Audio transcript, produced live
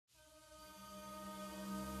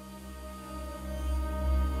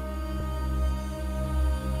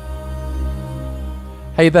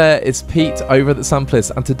Hey there, it's Pete over at the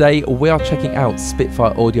Sampleist, and today we are checking out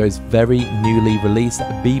Spitfire Audio's very newly released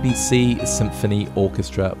BBC Symphony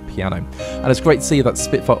Orchestra Piano. And it's great to see that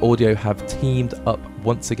Spitfire Audio have teamed up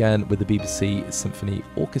once again with the BBC Symphony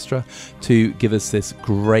Orchestra to give us this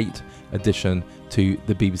great addition to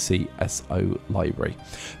the BBCSO library.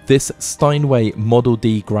 This Steinway Model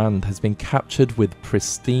D Grand has been captured with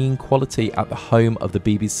pristine quality at the home of the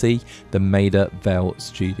BBC, the Maida Vale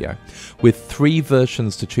Studio. With 3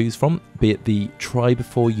 versions to choose from, be it the Try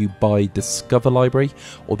Before You Buy Discover library,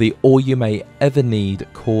 or the All You May Ever Need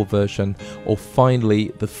core version, or finally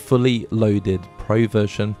the fully loaded Pro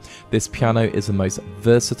version, this piano is the most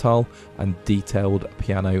versatile and detailed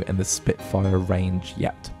piano in the Spitfire range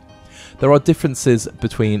yet. There are differences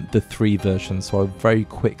between the 3 versions, so I'll very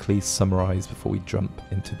quickly summarise before we jump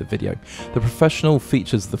into the video. The Professional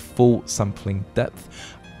features the full sampling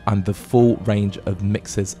depth and the full range of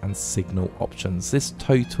mixes and signal options. This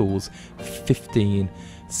totals 15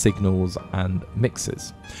 signals and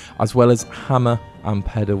mixes, as well as hammer and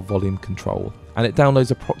pedal volume control, and it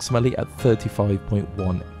downloads approximately at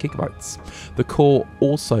 35.1 gigabytes. The core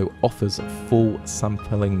also offers full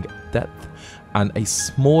sampling depth and a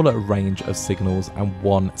smaller range of signals and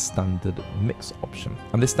 1 standard mix option,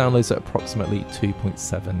 and this downloads at approximately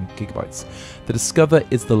 2.7 gigabytes. The Discover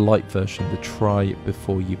is the light version, the Try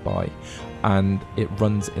Before You Buy, and it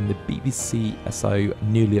runs in the BBCSO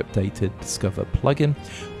newly updated Discover plugin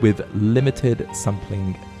with limited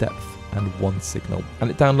sampling depth and 1 signal, and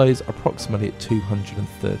it downloads approximately at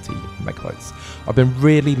 230 megabytes. I've been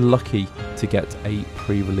really lucky to get a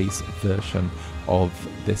pre-release version of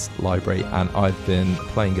this library, and I've been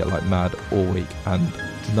playing it like mad all week, and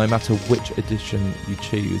no matter which edition you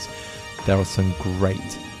choose, there are some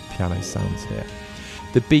great piano sounds here.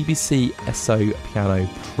 The BBCSO Piano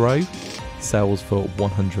Pro sells for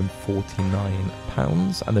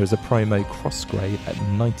 £149, and there is a promo cross grade at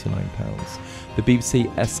 £99. The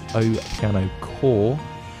BBCSO Piano Core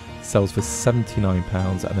sells for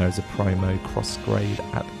 £79, and there is a promo cross grade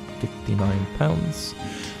at £59.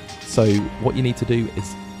 So what you need to do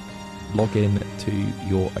is log in to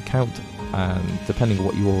your account, and depending on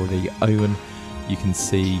what you already own, you can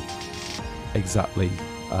see exactly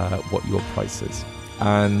what your price is.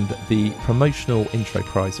 And the promotional intro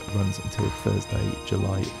price runs until Thursday,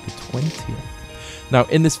 July the 20th. Now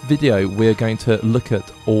in this video we're going to look at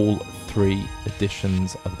all 3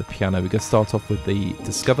 editions of the piano. We're going to start off with the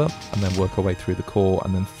Discover and then work our way through the Core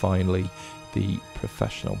and then finally the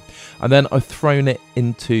Professional. And then I've thrown it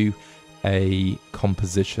into a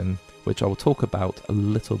composition which I will talk about a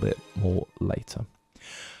little bit more later.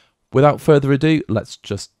 Without further ado, let's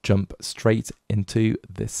just jump straight into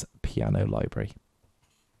this piano library.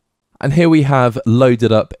 And here we have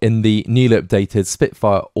loaded up in the newly updated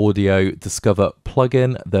Spitfire Audio Discover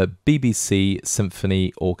plugin, the BBC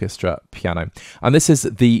Symphony Orchestra Piano. And this is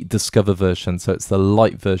the Discover version, so it's the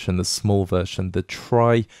light version, the small version, the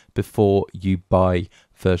Try Before You Buy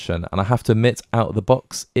version. And I have to admit, out of the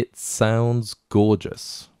box, it sounds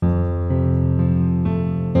gorgeous.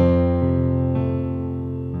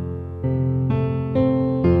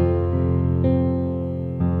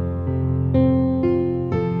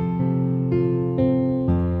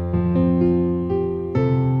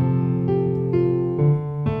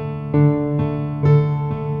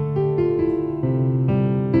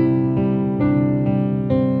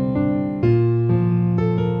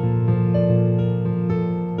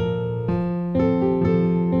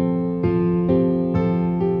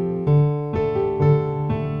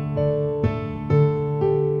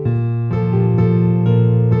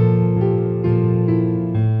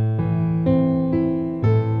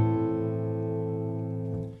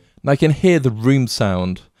 Now I can hear the room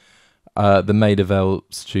sound, the Maida Vale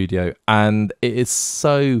Studio, and it is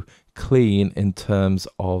so clean in terms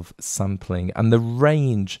of sampling, and the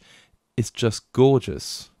range is just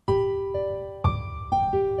gorgeous.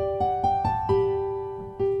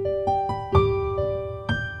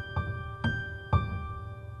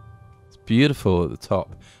 It's beautiful at the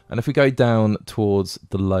top, and if we go down towards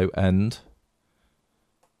the low end,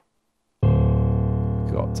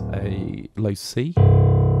 we've got a low C.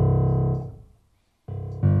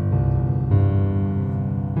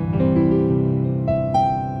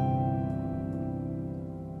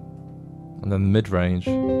 And then the mid-range.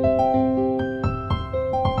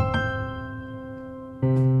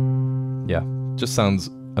 Yeah, just sounds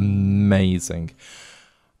amazing.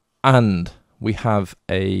 And we have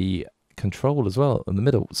a control as well in the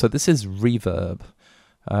middle. So this is reverb.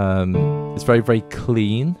 It's very, very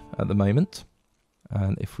clean at the moment.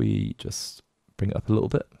 And if we just bring it up a little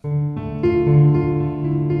bit.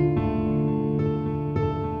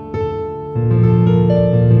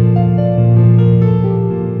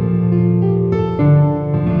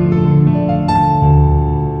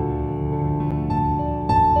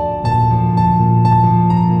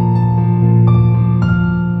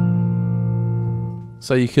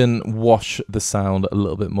 So you can wash the sound a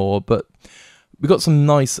little bit more, but we've got some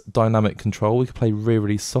nice dynamic control. We can play really,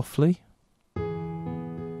 really softly.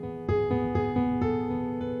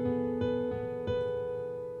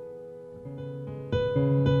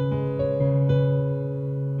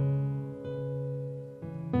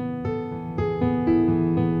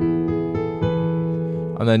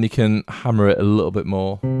 And then you can hammer it a little bit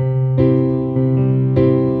more.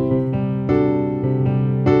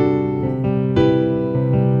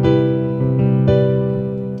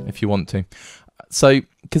 If you want to. So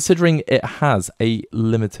considering it has a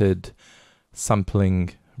limited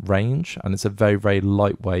sampling range and it's a very, very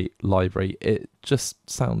lightweight library, it just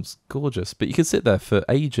sounds gorgeous. But you can sit there for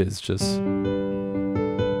ages just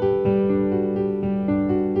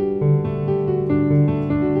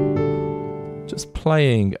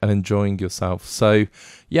playing and enjoying yourself. So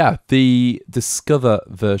yeah, the Discover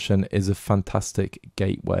version is a fantastic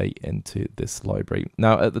gateway into this library.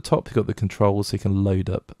 Now at the top you've got the controls so you can load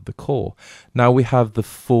up the core. Now we have the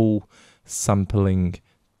full sampling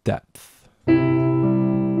depth.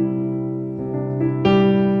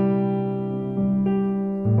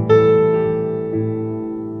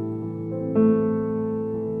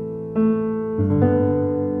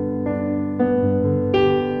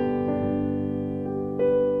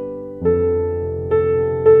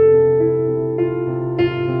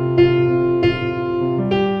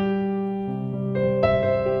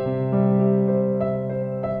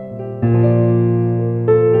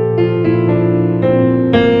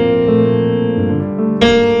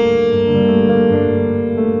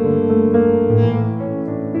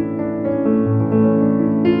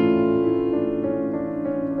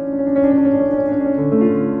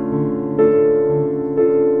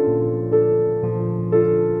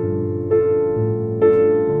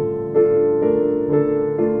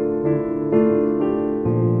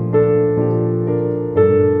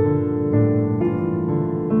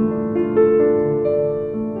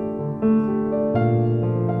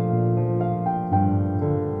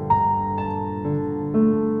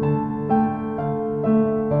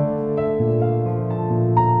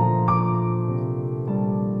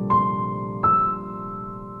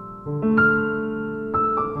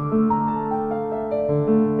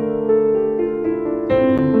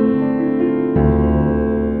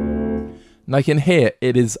 Now you can hear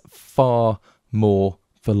it is far more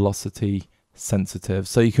velocity sensitive,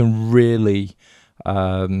 so you can really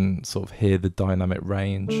sort of hear the dynamic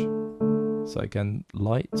range. So again,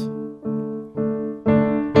 light.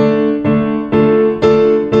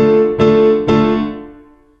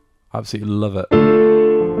 Absolutely love it.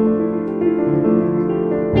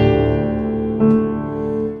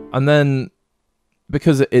 And then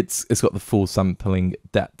because it's got the full sampling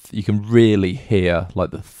depth, you can really hear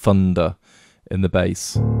like the thunder in the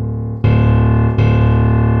bass.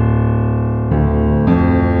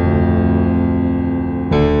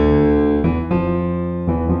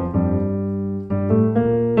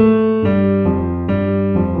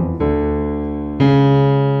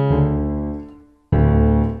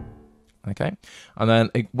 Okay, and then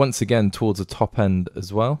once again towards the top end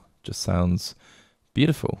as well, just sounds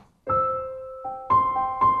beautiful.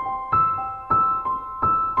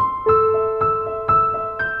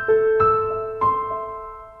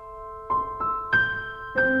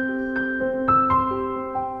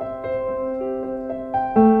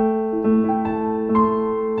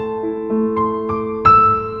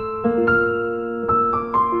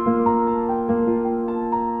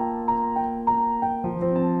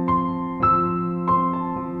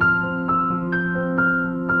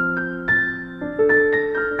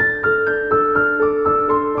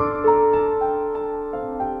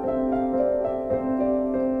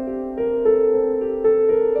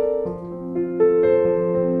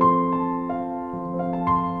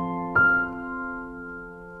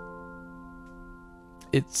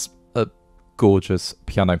 It's a gorgeous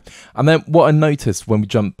piano. And then what I noticed when we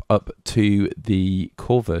jump up to the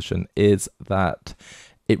core version is that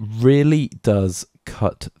it really does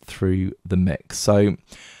cut through the mix. So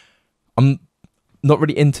I'm not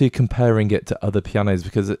really into comparing it to other pianos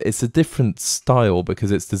because it's a different style,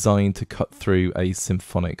 because it's designed to cut through a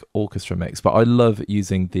symphonic orchestra mix. But I love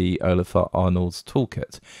using the Olafur Arnalds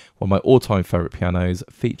toolkit. One of my all-time favorite pianos,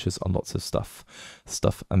 features on lots of stuff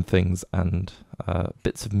and things and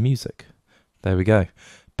bits of music. There we go.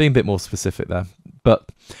 Being a bit more specific there.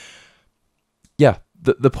 But yeah,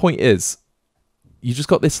 the point is, you just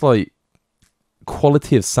got this like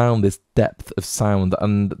quality of sound, this depth of sound,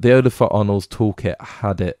 and the Olafur Arnalds toolkit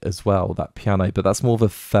had it as well, that piano, but that's more of a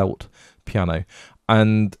felt piano,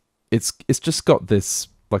 and it's just got this,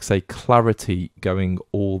 like I say, clarity going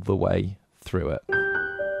all the way through it.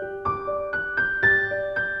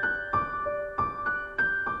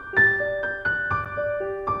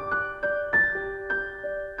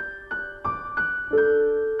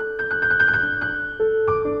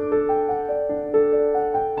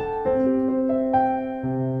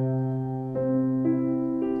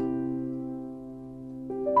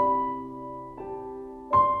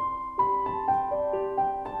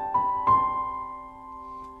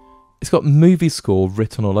 got movie score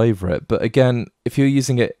written all over it. But again, if you're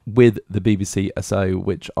using it with the BBCSO,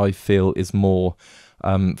 which I feel is more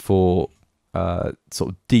for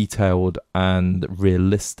sort of detailed and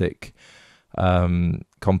realistic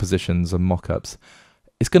compositions and mock-ups,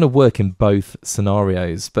 it's going to work in both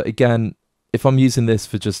scenarios. But again, if I'm using this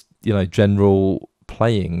for just, you know, general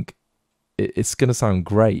playing, it's going to sound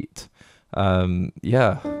great.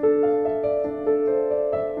 Yeah.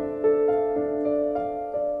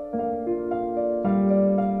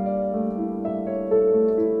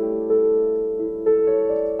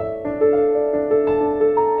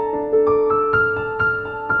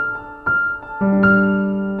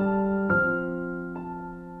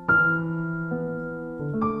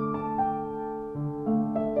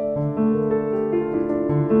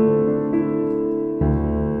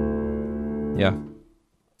 Yeah,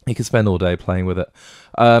 you can spend all day playing with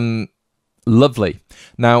it. Lovely.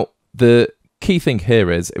 Now, the key thing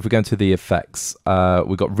here is, if we go into the effects,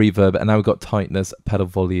 we've got reverb, and now we've got tightness, pedal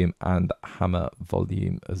volume, and hammer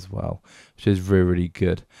volume as well, which is really, really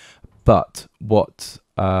good. But what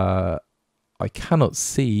I cannot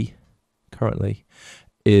see currently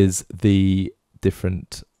is the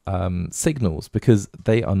different signals, because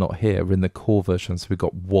they are not here. We're in the core version, so we've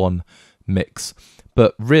got one mix.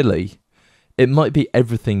 But really, it might be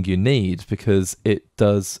everything you need, because it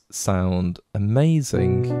does sound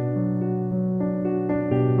amazing.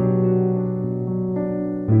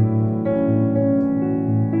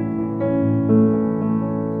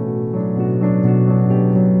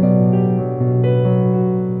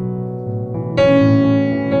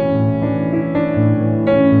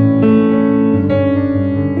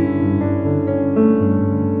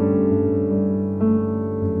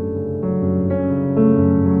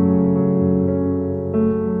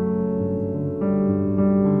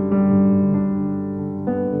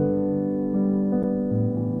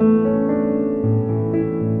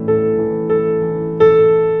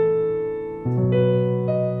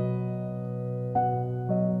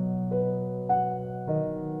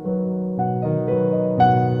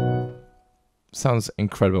 Sounds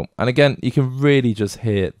incredible. And again, you can really just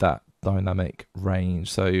hear that dynamic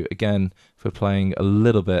range. So again, if we're playing a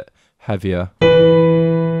little bit heavier,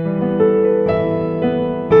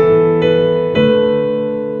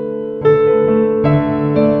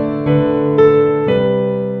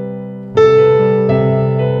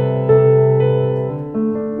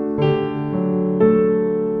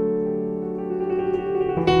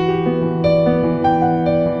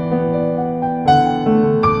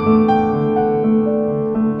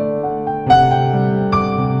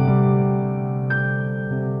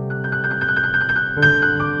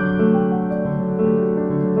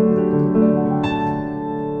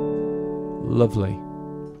 lovely.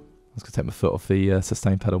 I was going to take my foot off the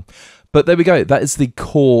sustain pedal. But there we go. That is the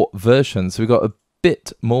core version. So we've got a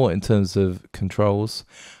bit more in terms of controls.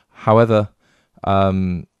 However, we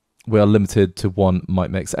are limited to one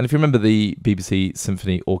mic mix. And if you remember the BBC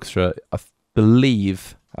Symphony Orchestra, I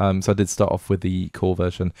believe, so I did start off with the core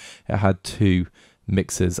version. It had two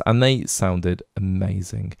mixes and they sounded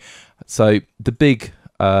amazing. So the big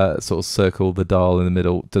sort of circle, the dial in the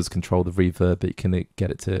middle, does control the reverb, but you can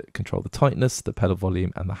get it to control the tightness, the pedal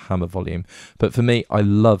volume, and the hammer volume. But for me, I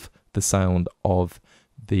love the sound of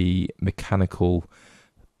the mechanical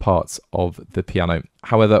parts of the piano.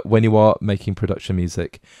 However, when you are making production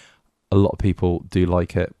music, a lot of people do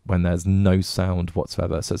like it when there's no sound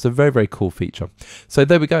whatsoever. So it's a very, very cool feature. So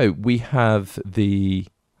there we go. We have the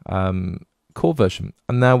core version,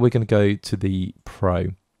 and now we're going to go to the Pro.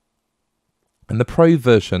 And the Pro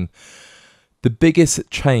version, the biggest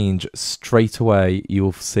change straight away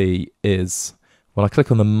you'll see is when I click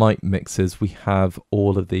on the mic mixes, we have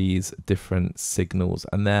all of these different signals,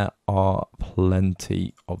 and there are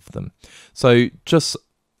plenty of them. So just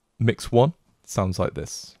mix one sounds like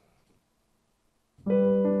this.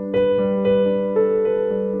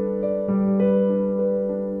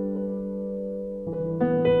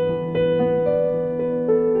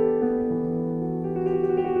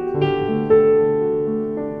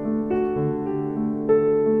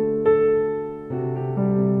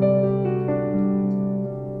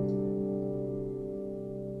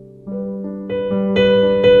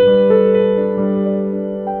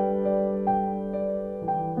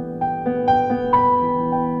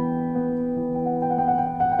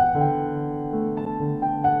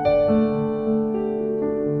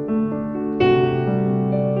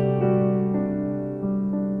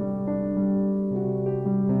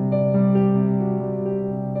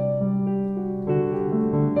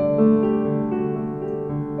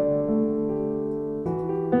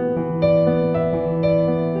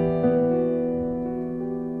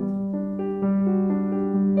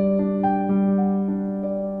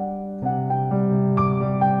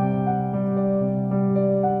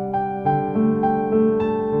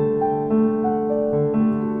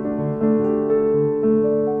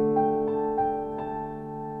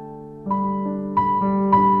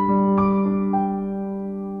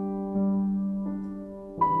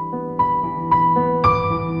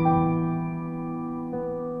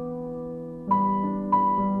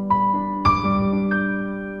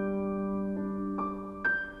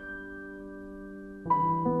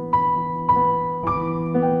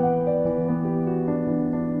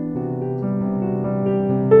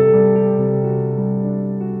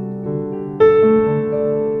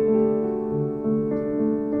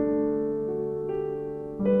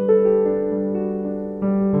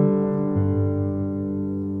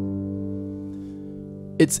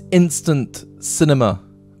 It's instant cinema,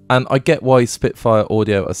 and I get why Spitfire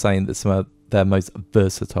Audio are saying that some of their most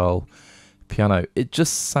versatile piano. It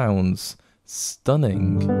just sounds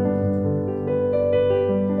stunning.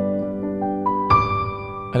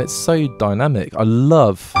 And it's so dynamic. I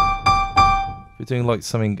love if you're doing like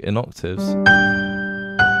something in octaves.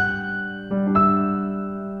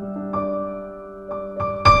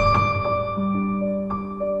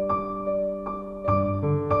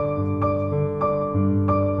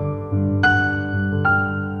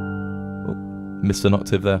 Oh, missed an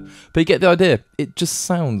octave there. But you get the idea. It just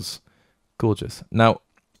sounds gorgeous. Now,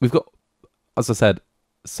 we've got, as I said,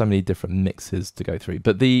 so many different mixes to go through,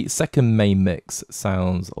 but the second main mix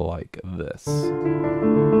sounds like this.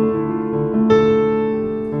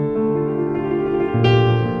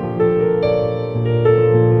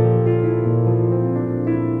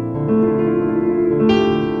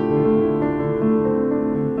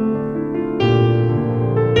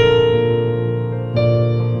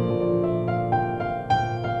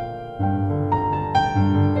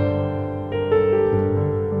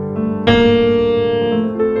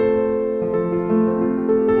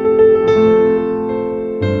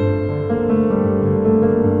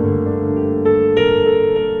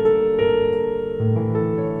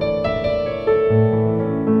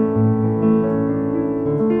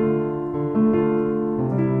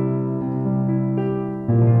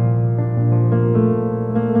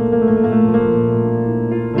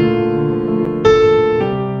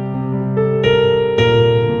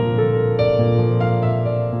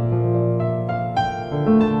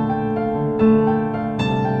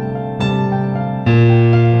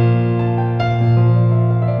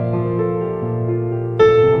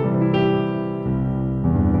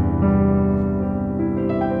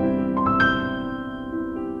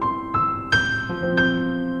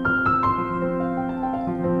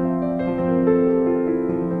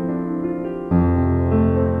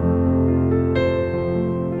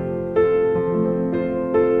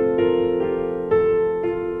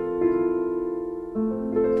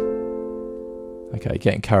 Okay,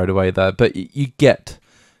 getting carried away there, but you get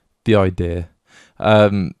the idea.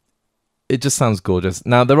 It just sounds gorgeous.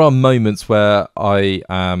 Now, there are moments where I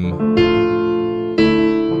am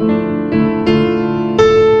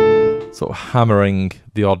sort of hammering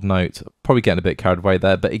the odd note, probably getting a bit carried away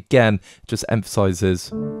there, but again, it just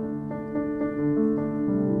emphasizes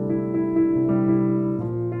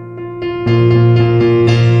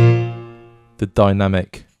the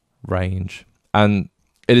dynamic range. And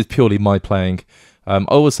it is purely my playing. I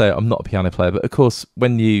always say I'm not a piano player, but of course,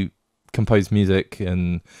 when you compose music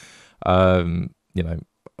and, you know,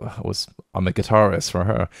 I'm a guitarist for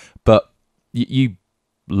her, but you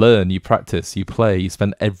learn, you practice, you play, you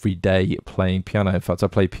spend every day playing piano. In fact, I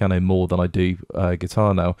play piano more than I do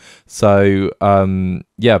guitar now. So,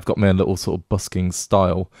 yeah, I've got my own little sort of busking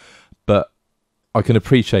style, but I can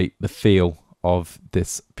appreciate the feel of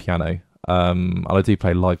this piano. And I do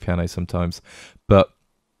play live piano sometimes, but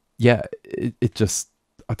yeah, it just,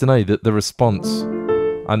 I don't know, the response,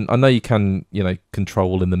 and I know you can, you know,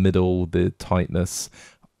 control in the middle, the tightness.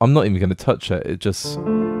 I'm not even going to touch it. It just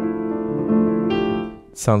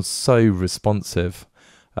sounds so responsive.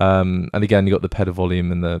 And again, you got the pedal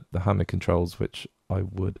volume and the hammer controls, which I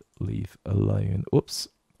would leave alone. Oops,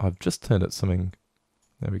 I've just turned up something.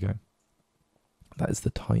 There we go. That is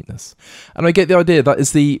the tightness. And I get the idea. That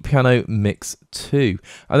is the Piano Mix 2.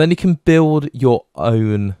 And then you can build your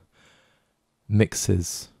own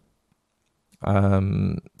mixes. So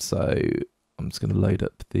I'm just going to load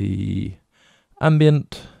up the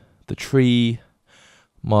ambient, the tree,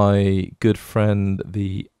 my good friend,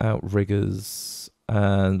 the outriggers,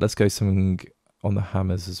 and let's go something on the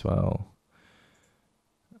hammers as well.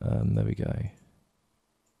 There we go.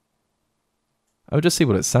 I'll just see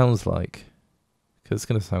what it sounds like, because it's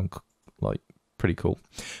going to sound like pretty cool.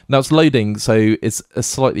 Now it's loading, so it's a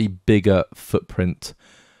slightly bigger footprint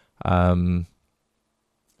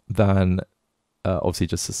than obviously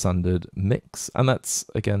just a standard mix, and that's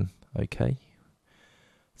again okay.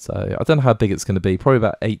 So I don't know how big it's going to be, probably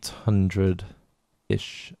about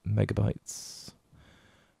 800-ish megabytes.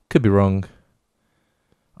 Could be wrong,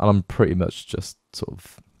 and I'm pretty much just sort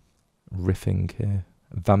of riffing here,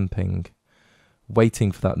 vamping,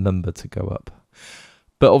 waiting for that number to go up.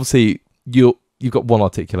 But obviously you've got one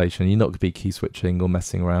articulation, you're not going to be key switching or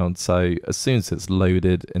messing around, so as soon as it's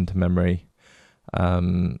loaded into memory,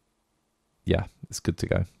 yeah, it's good to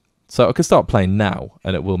go. So I can start playing now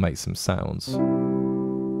and it will make some sounds.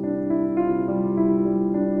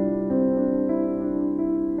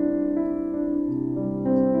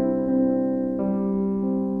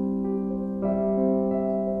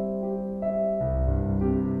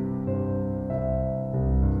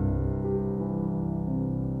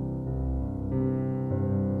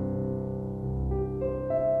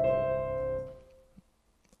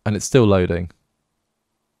 and it's still loading.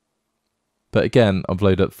 But again, I've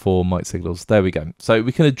loaded up 4 mic signals. There we go. So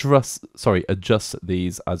we can adjust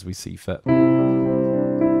these as we see fit.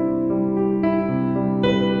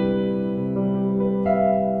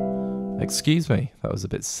 Excuse me, that was a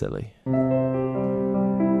bit silly.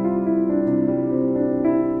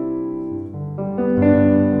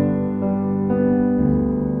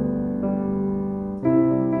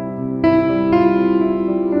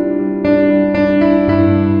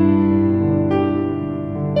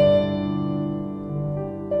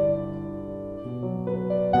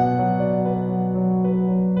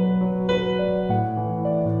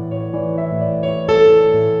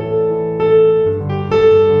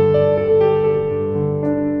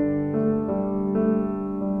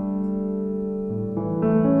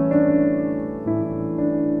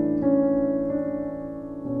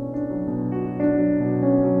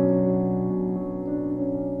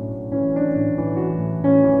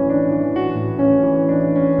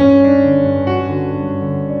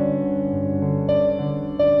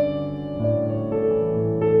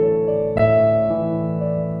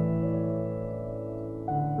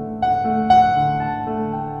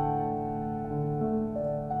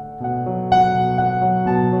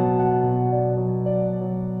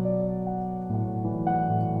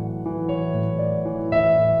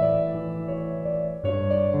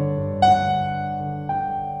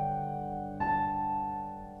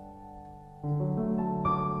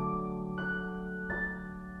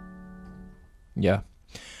 Yeah,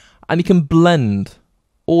 and you can blend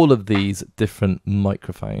all of these different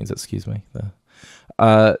microphones. Excuse me, there.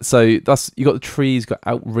 So that's, you got the trees, you got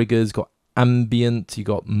outriggers, you got ambient, you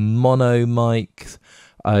got mono mics,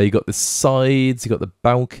 you got the sides, you got the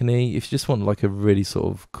balcony. If you just want like a really sort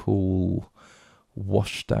of cool,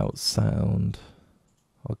 washed out sound,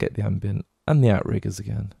 I'll get the ambient and the outriggers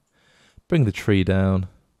again. Bring the tree down.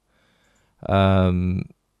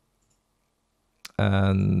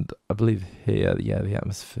 And I believe here, yeah, the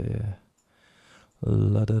atmosphere.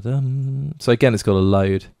 La-da-dum. So again, it's got a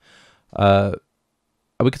load.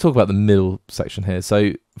 We could talk about the middle section here. So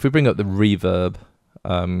if we bring up the reverb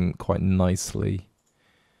quite nicely,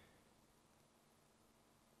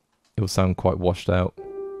 it will sound quite washed out.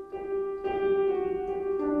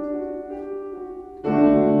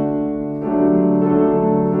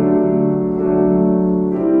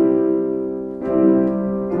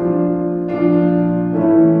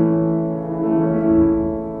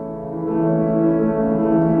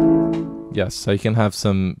 Yes, so you can have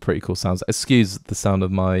some pretty cool sounds. Excuse the sound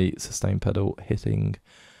of my sustain pedal hitting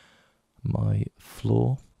my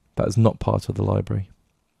floor. That is not part of the library.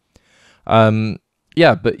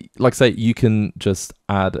 Yeah, but like I say, you can just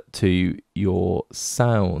add to your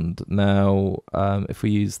sound. Now, if we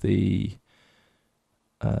use the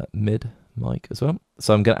mid mic as well.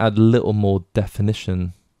 So I'm going to add a little more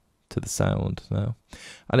definition to the sound now.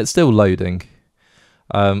 And it's still loading.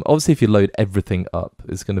 Obviously, if you load everything up,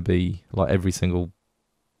 it's going to be like every single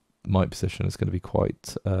mic position is going to be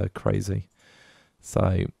quite crazy.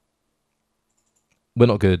 So we're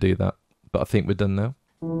not going to do that, but I think we're done now.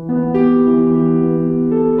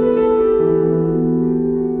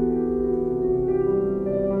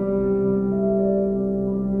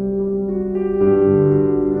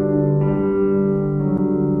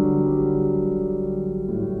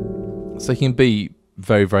 So you can be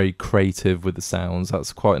very, very creative with the sounds.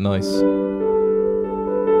 That's quite nice.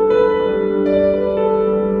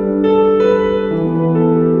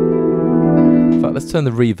 In fact, let's turn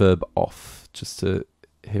the reverb off just to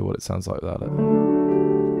hear what it sounds like without it.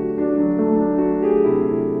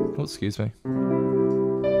 Oh, excuse me.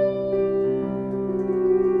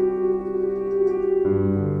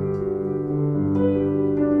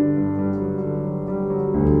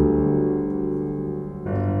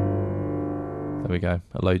 There we go,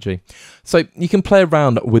 a low G. So you can play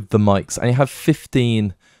around with the mics, and you have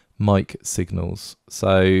 15 mic signals.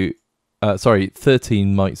 So, sorry,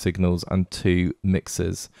 13 mic signals and 2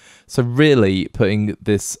 mixers. So really, putting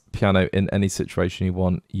this piano in any situation you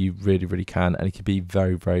want, you really, really can, and you can be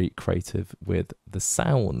very, very creative with the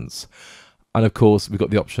sounds. And of course, we've got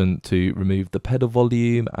the option to remove the pedal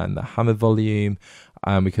volume and the hammer volume,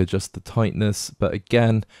 and we can adjust the tightness. But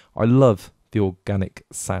again, I love the organic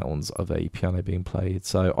sounds of a piano being played,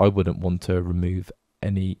 so I wouldn't want to remove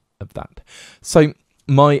any of that. So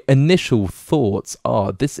my initial thoughts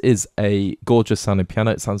are, this is a gorgeous sounding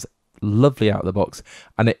piano. It sounds lovely out of the box,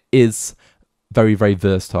 and it is very, very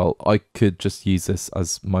versatile. I could just use this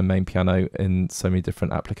as my main piano in so many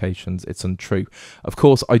different applications. It's untrue. Of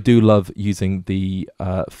course, I do love using the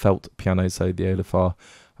felt piano, so the Olafar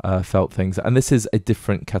felt things. And this is a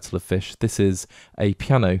different kettle of fish. This is a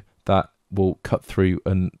piano that will cut through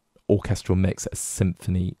an orchestral mix, a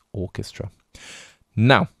symphony orchestra.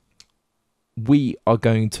 Now, we are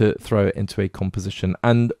going to throw it into a composition.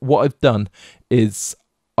 And what I've done is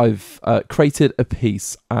I've created a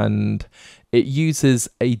piece, and it uses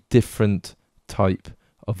a different type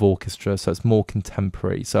of orchestra, so it's more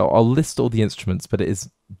contemporary. So I'll list all the instruments, but it is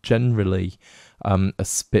generally a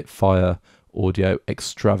Spitfire audio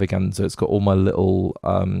extravaganza. It's got all my little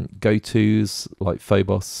go-tos like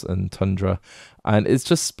Phobos and Tundra, and it's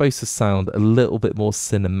just supposed to sound a little bit more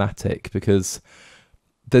cinematic, because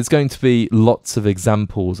there's going to be lots of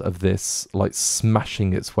examples of this like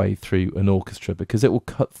smashing its way through an orchestra, because it will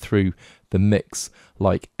cut through the mix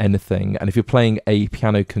like anything. And if you're playing a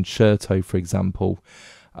piano concerto, for example,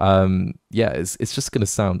 yeah, it's just going to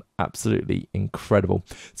sound absolutely incredible.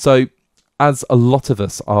 So as a lot of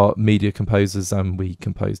us are media composers and we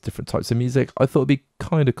compose different types of music, I thought it'd be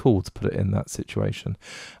kind of cool to put it in that situation.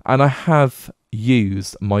 And I have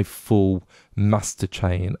used my full master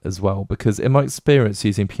chain as well, because in my experience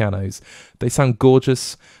using pianos, they sound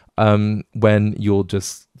gorgeous when you're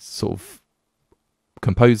just sort of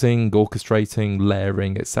composing, orchestrating,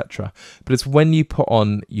 layering, etc. But it's when you put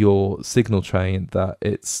on your signal chain that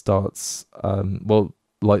it starts, well,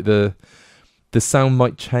 like the sound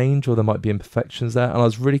might change, or there might be imperfections there. And I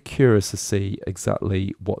was really curious to see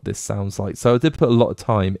exactly what this sounds like. So I did put a lot of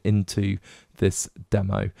time into this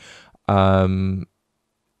demo.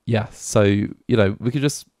 Yeah, so, you know, we could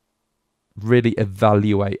just really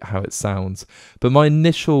evaluate how it sounds. But my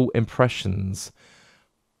initial impressions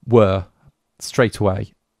were, straight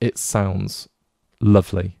away, it sounds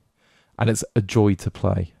lovely and it's a joy to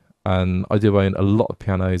play. And I do own a lot of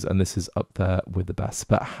pianos, and this is up there with the best.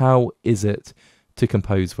 But how is it to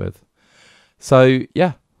compose with? So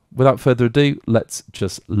yeah, without further ado, let's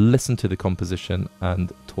just listen to the composition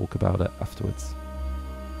and talk about it afterwards.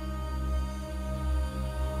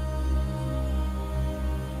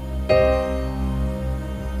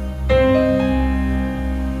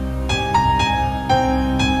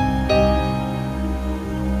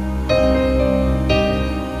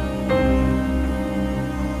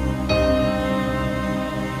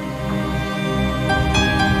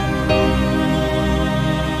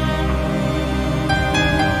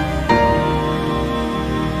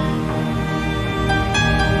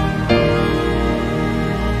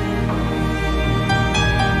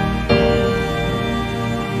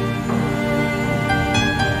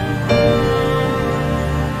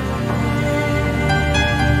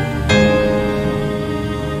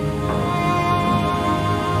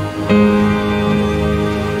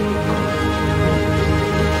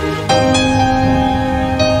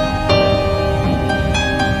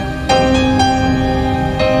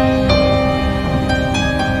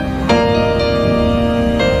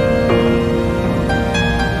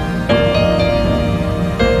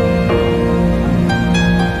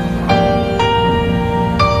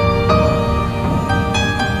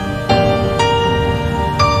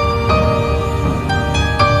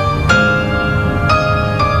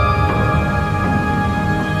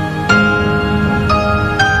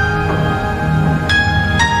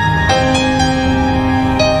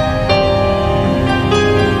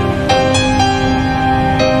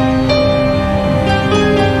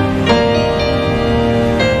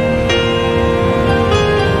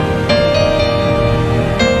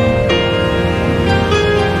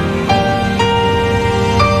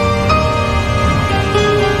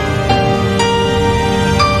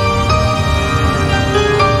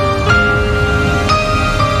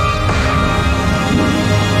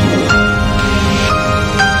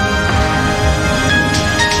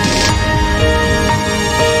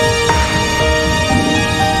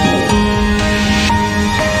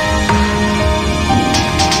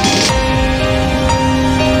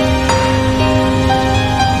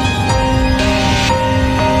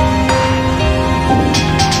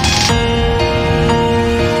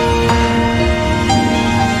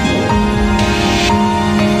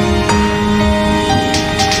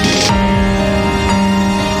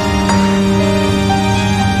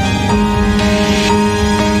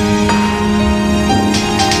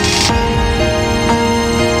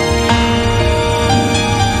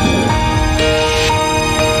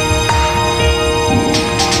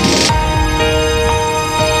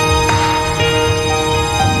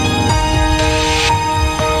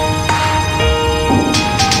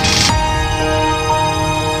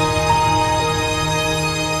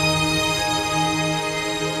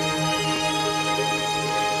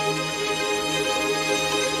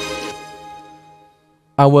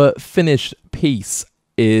 Our finished piece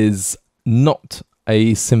is not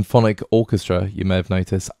a symphonic orchestra, you may have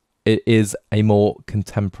noticed. It is a more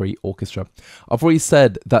contemporary orchestra. I've already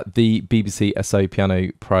said that the BBCSO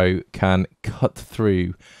Piano Pro can cut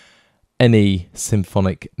through any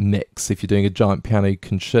symphonic mix. If you're doing a giant piano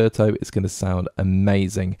concerto, it's going to sound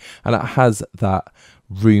amazing. And it has that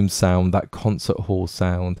room sound, that concert hall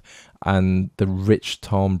sound, and the rich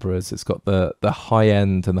timbres. It's got the high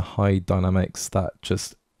end and the high dynamics that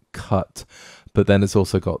just cut. But then it's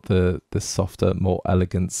also got the softer, more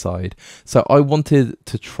elegant side. So I wanted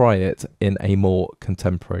to try it in a more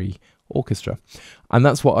contemporary orchestra. And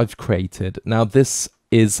that's what I've created. Now this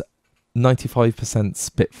is 95%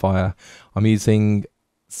 Spitfire. I'm using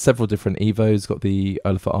several different Evos. Got the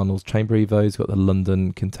Olafur Arnold's Chamber Evos, got the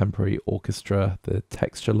London Contemporary Orchestra, the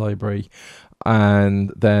Texture Library,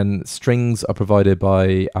 and then strings are provided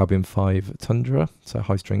by Albion 5 Tundra, so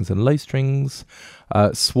high strings and low strings.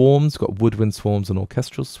 Swarms, got woodwind swarms and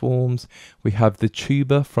orchestral swarms. We have the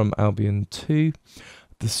tuba from Albion 2,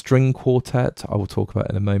 the string quartet I will talk about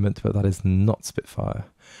in a moment, but that is not Spitfire.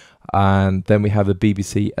 And then we have the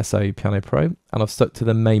BBCSO Piano Pro, and I've stuck to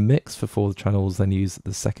the main mix for 4 channels, then use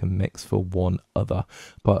the second mix for 1 other.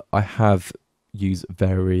 But I have used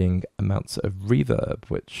varying amounts of reverb,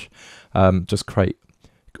 which just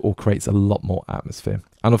creates a lot more atmosphere.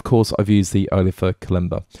 And of course, I've used the Olafur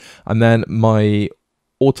Kalimba. And then my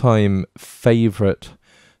all-time favorite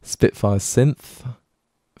Spitfire synth,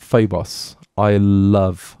 Phobos. I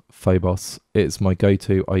love Phobos. It's my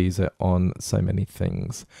go-to. I use it on so many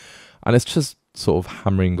things, and it's just sort of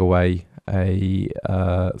hammering away a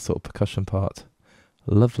sort of percussion part.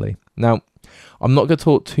 Lovely. Now, I'm not going to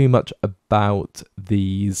talk too much about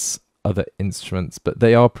these other instruments, but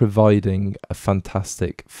they are providing a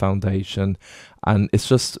fantastic foundation, and it's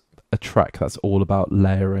just a track that's all about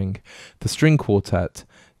layering. The string quartet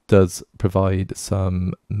does provide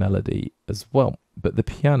some melody as well, but the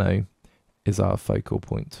piano is our focal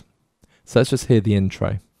point. So let's just hear the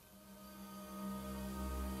intro.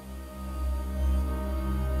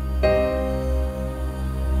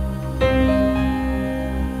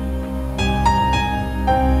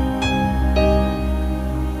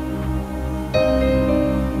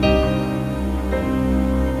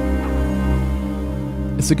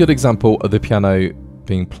 It's a good example of the piano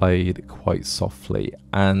being played quite softly,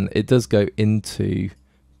 and it does go into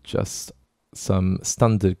just some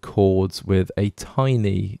standard chords with a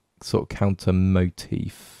tiny sort of counter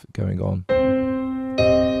motif going on.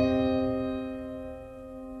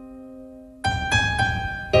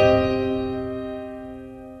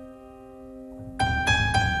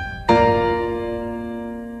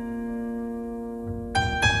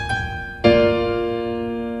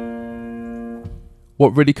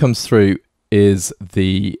 What really comes through is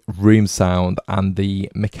the room sound and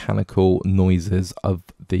the mechanical noises of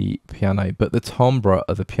the piano, but the timbre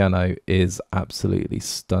of the piano is absolutely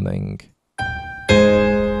stunning.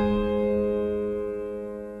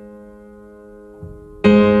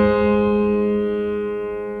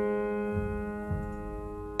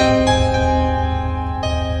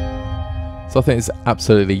 So I think it's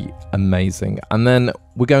absolutely amazing. And then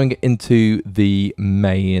we're going into the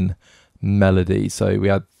main melody. So we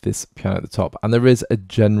had this piano at the top, and there is a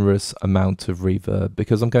generous amount of reverb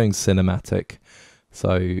because I'm going cinematic.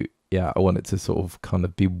 So yeah, I want it to sort of kind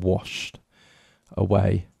of be washed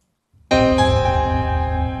away.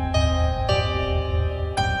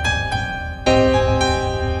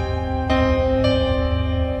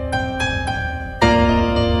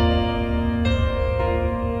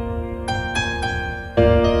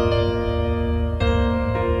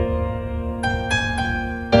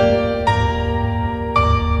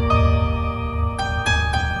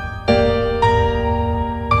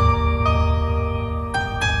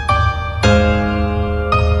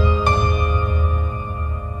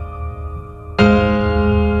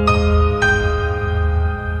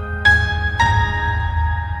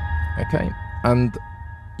 Okay, and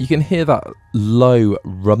you can hear that low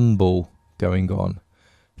rumble going on.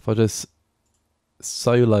 If I just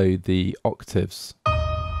solo the octaves.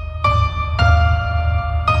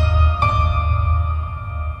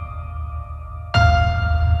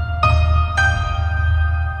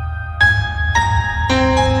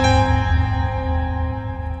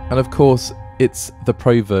 And of course, it's the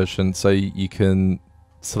Pro version, so you can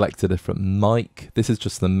select a different mic. This is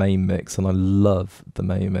just the main mix, and I love the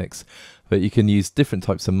main mix. But you can use different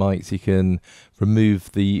types of mics. You can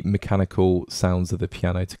remove the mechanical sounds of the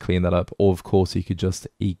piano to clean that up, or of course you could just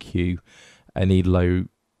EQ any low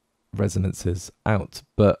resonances out.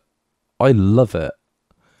 But I love it.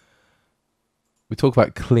 we talk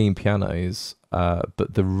about clean pianos,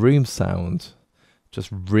 but the room sound just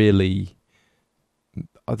really,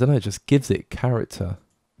 I don't know, just gives it character.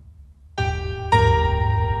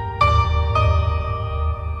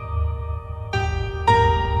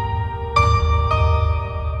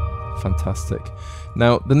 Fantastic.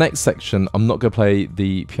 Now, the next section, I'm not going to play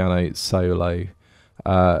the piano solo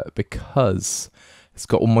because it's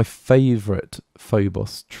got all my favourite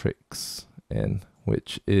Phobos tricks in,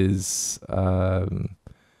 which is,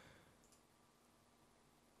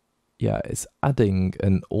 it's adding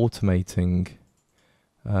and automating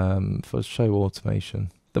for show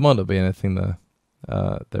automation. There might not be anything there.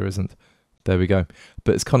 There isn't. There we go.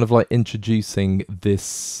 But it's kind of like introducing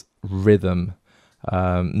this rhythm.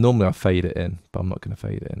 Normally I fade it in, but I'm not going to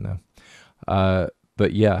fade it in now.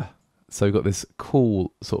 But yeah, so we've got this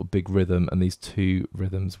cool sort of big rhythm and these two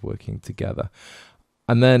rhythms working together.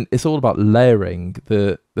 And then it's all about layering.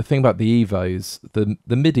 The thing about the Evos, the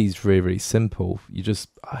MIDI's really, really simple. You just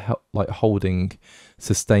like holding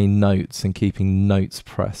sustained notes and keeping notes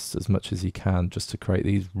pressed as much as you can just to create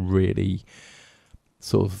these really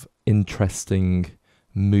sort of interesting,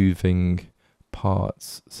 moving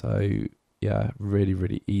parts. So yeah, really,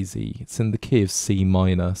 really easy. It's in the key of C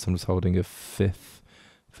minor, so I'm just holding a fifth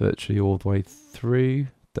virtually all the way through.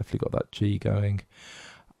 Definitely got that G going.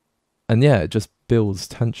 And yeah, it just builds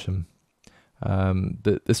tension.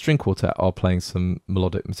 The string quartet are playing some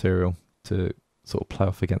melodic material to sort of play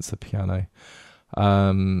off against the piano.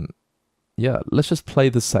 Yeah, let's just play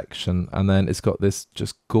the section, and then it's got this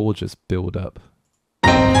just gorgeous build up.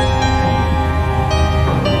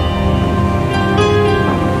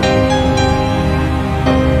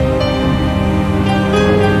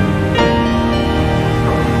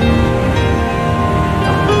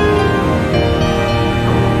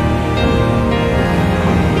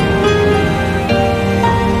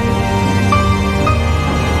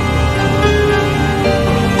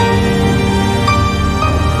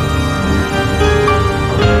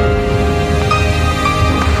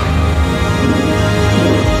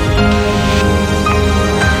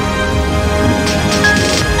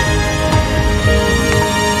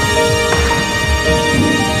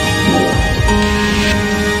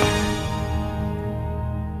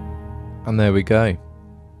 And there we go.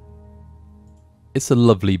 It's a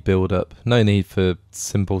lovely build-up. No need for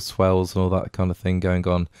simple swells and all that kind of thing going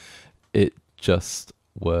on. It just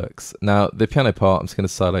works. Now, the piano part, I'm just going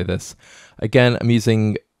to solo this. Again, I'm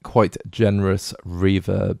using quite generous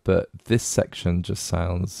reverb, but this section just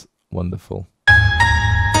sounds wonderful.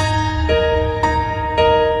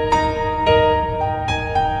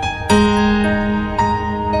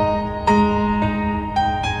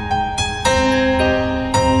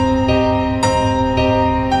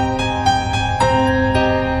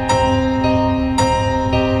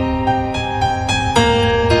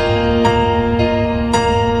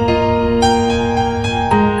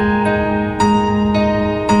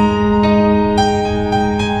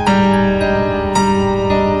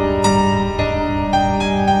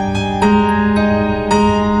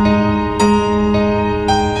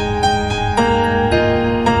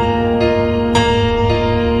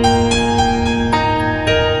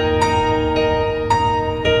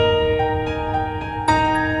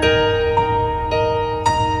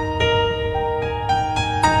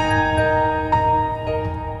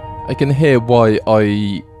 I can hear why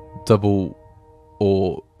I double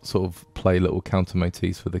or sort of play little counter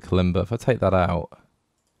motifs with the kalimba. If I take that out,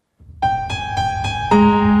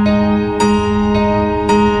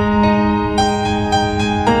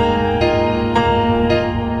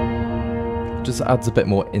 it just adds a bit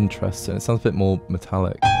more interest and it sounds a bit more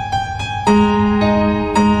metallic.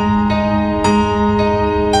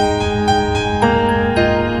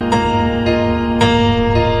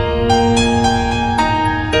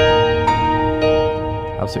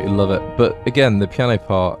 Absolutely love it. But again, the piano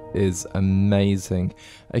part is amazing.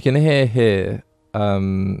 I can hear here,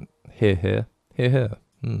 here.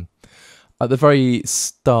 At the very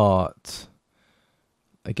start,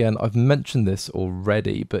 again, I've mentioned this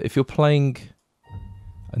already, but if you're playing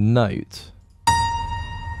a note,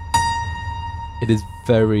 it is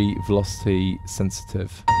very velocity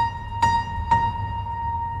sensitive.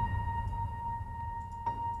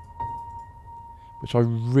 Which I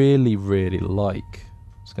really, really like.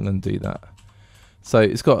 Just going to undo that. So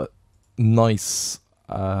it's got nice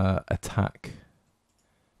attack.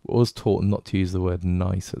 I was taught not to use the word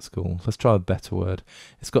nice at school. Let's try a better word.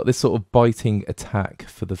 It's got this sort of biting attack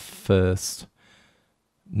for the first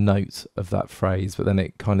note of that phrase, but then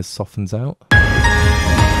it kind of softens out.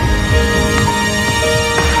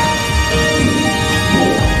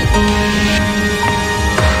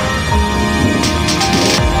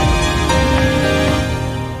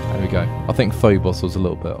 I think Phobos was a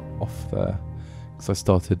little bit off there because I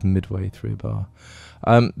started midway through a bar.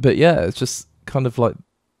 But yeah, it's just kind of like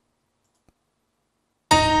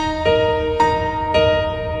you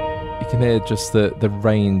can hear just the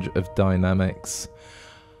range of dynamics,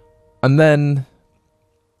 and then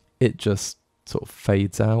it just sort of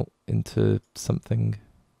fades out into something,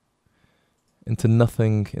 into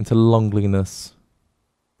nothing, into longingness.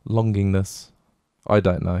 I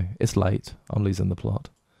don't know. It's late. I'm losing the plot.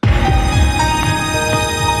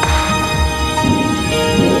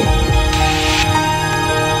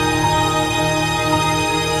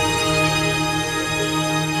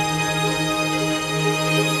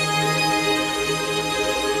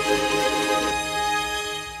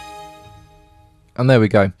 And there we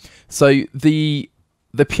go. So the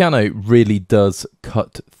piano really does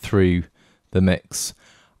cut through the mix,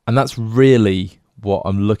 and that's really what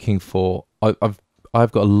I'm looking for. I've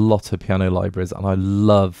got a lot of piano libraries, and I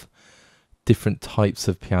love different types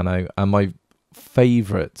of piano, and my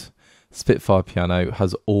favourite Spitfire piano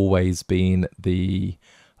has always been the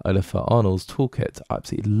Olafur Arnalds Toolkit. I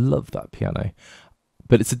absolutely love that piano.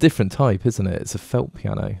 But it's a different type, isn't it? It's a felt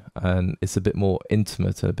piano, and it's a bit more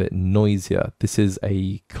intimate and a bit noisier. This is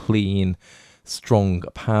a clean, strong,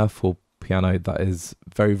 powerful piano that is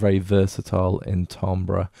very, very versatile in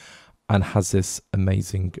timbre and has this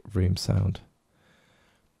amazing room sound.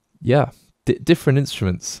 Yeah, different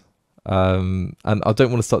instruments. And I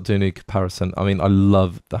don't want to start doing a comparison. I mean, I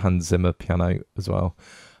love the Hans Zimmer piano as well.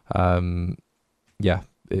 Yeah,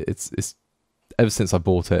 it's ever since I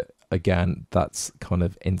bought it, again, that's kind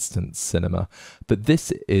of instant cinema. But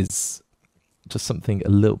this is just something a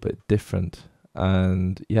little bit different.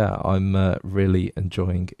 And yeah, I'm really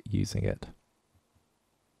enjoying using it.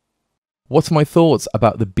 What are my thoughts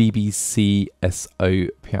about the BBCSO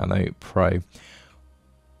Piano Pro?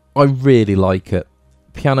 I really like it.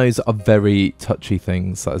 Pianos are very touchy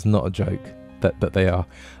things. That is not a joke, but they are.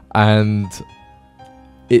 And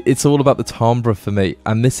it's all about the timbre for me,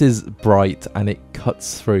 and this is bright and it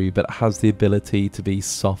cuts through, but it has the ability to be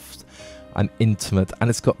soft and intimate, and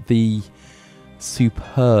it's got the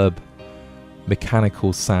superb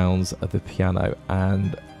mechanical sounds of the piano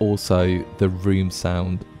and also the room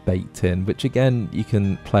sound baked in, which again you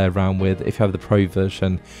can play around with. If you have the Pro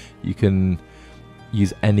version, you can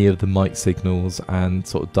use any of the mic signals and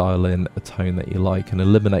sort of dial in a tone that you like and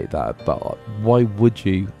eliminate that. But why would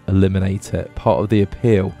you eliminate it? Part of the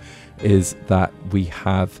appeal is that we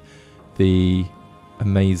have the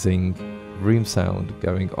amazing room sound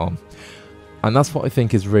going on, and that's what I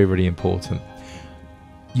think is really, really important.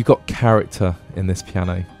 You've got character in this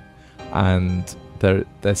piano, and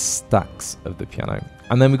there's stacks of the piano.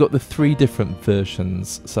 And then we've got the 3 different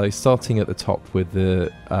versions. So starting at the top with the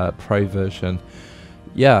Pro version,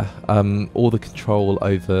 yeah, all the control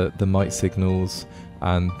over the mic signals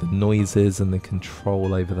and the noises and the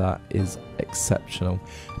control over that is exceptional.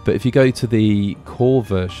 But if you go to the core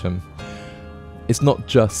version, it's not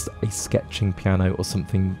just a sketching piano or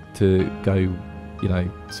something to go, you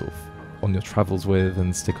know, sort of on your travels with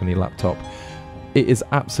and stick on your laptop. It is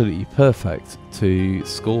absolutely perfect to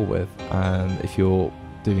score with, and if you're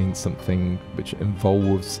doing something which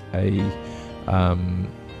involves a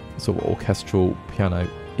sort of orchestral piano,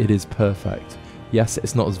 it is perfect. Yes,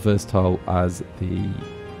 it's not as versatile as the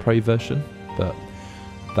Pro version, but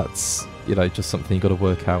that's, you know, just something you've got to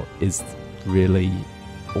work out. Is really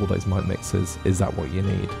all those mic mixes, is that what you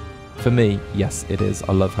need? For me, yes, it is.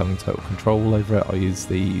 I love having total control over it. I use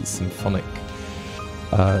the symphonic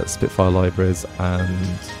Spitfire libraries,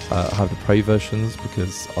 and I have the Pro versions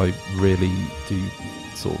because I really do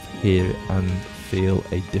sort of hear and feel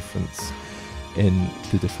a difference in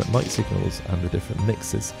the different mic signals and the different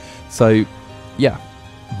mixes. So yeah,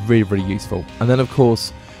 really, really useful. And then of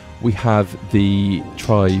course we have the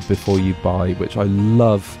try before you buy, which I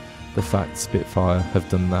love the fact Spitfire have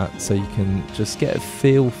done that, so you can just get a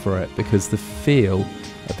feel for it, because the feel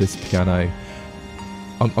of this piano,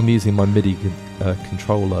 I'm using my MIDI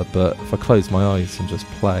controller, but if I close my eyes and just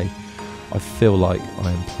play, I feel like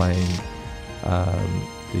I am playing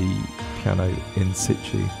the piano in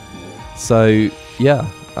situ. So yeah,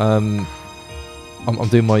 I'm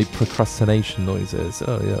doing my procrastination noises.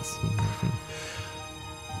 Oh yes.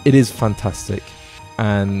 It is fantastic,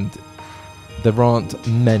 and there aren't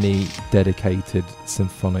many dedicated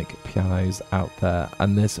symphonic pianos out there,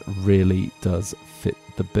 and this really does fit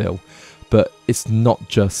the bill. But it's not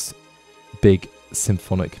just big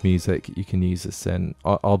symphonic music you can use this in.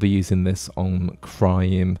 I'll be using this on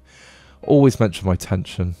crime. Always mention my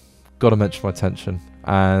tension. Gotta mention my tension.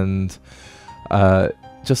 And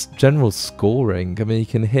just general scoring. I mean, you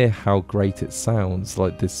can hear how great it sounds.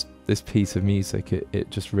 Like this this piece of music, it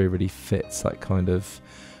just really fits that kind of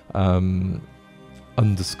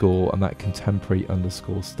underscore and that contemporary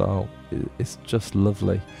underscore style. It's just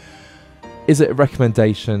lovely. Is it a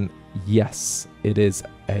recommendation? Yes, it is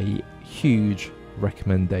a huge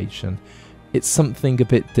recommendation. It's something a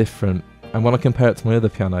bit different, and when I compare it to my other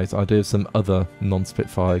pianos, I do have some other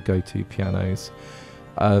non-Spitfire go-to pianos.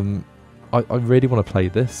 I really want to play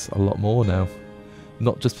this a lot more now,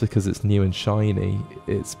 not just because it's new and shiny,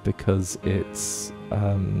 it's because it's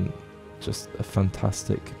just a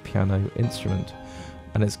fantastic piano instrument,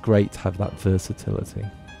 and it's great to have that versatility.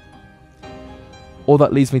 All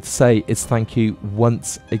that leaves me to say is thank you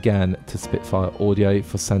once again to Spitfire Audio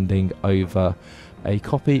for sending over a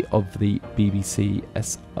copy of the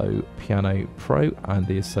BBCSO Piano Pro and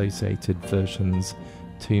the associated versions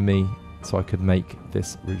to me so I could make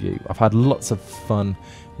this review. I've had lots of fun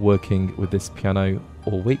working with this piano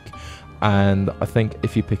all week, and I think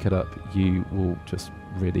if you pick it up you will just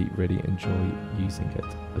really enjoy using it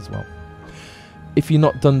as well. If you've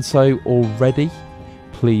not done so already,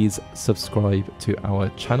 please subscribe to our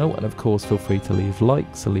channel, and of course feel free to leave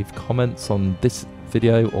likes or leave comments on this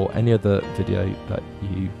video or any other video that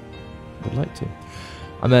you would like to.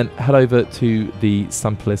 And then head over to the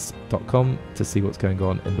Sampleist.com to see what's going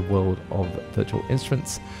on in the world of virtual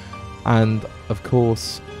instruments. And of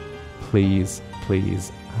course, please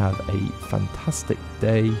have a fantastic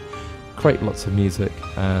day, create lots of music,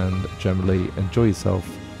 and generally enjoy yourself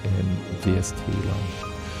in VST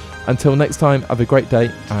land. Until next time, have a great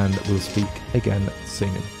day, and we'll speak again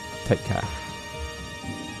soon. Take care.